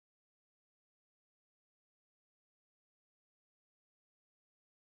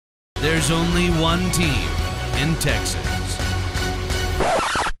there's only one team in Texas.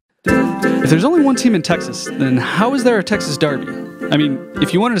 If there's only one team in Texas, then how is there a Texas Derby? I mean,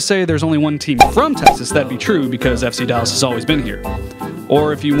 if you wanted to say there's only one team from Texas, that'd be true because FC Dallas has always been here.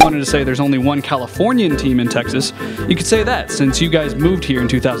 Or if you wanted to say there's only one Californian team in Texas, you could say that since you guys moved here in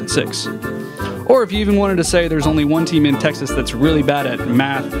 2006. Or if you even wanted to say there's only one team in Texas that's really bad at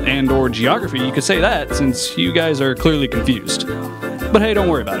math and or geography, you could say that since you guys are clearly confused. But hey, don't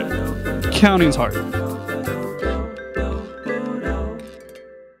worry about it. Counting's hard.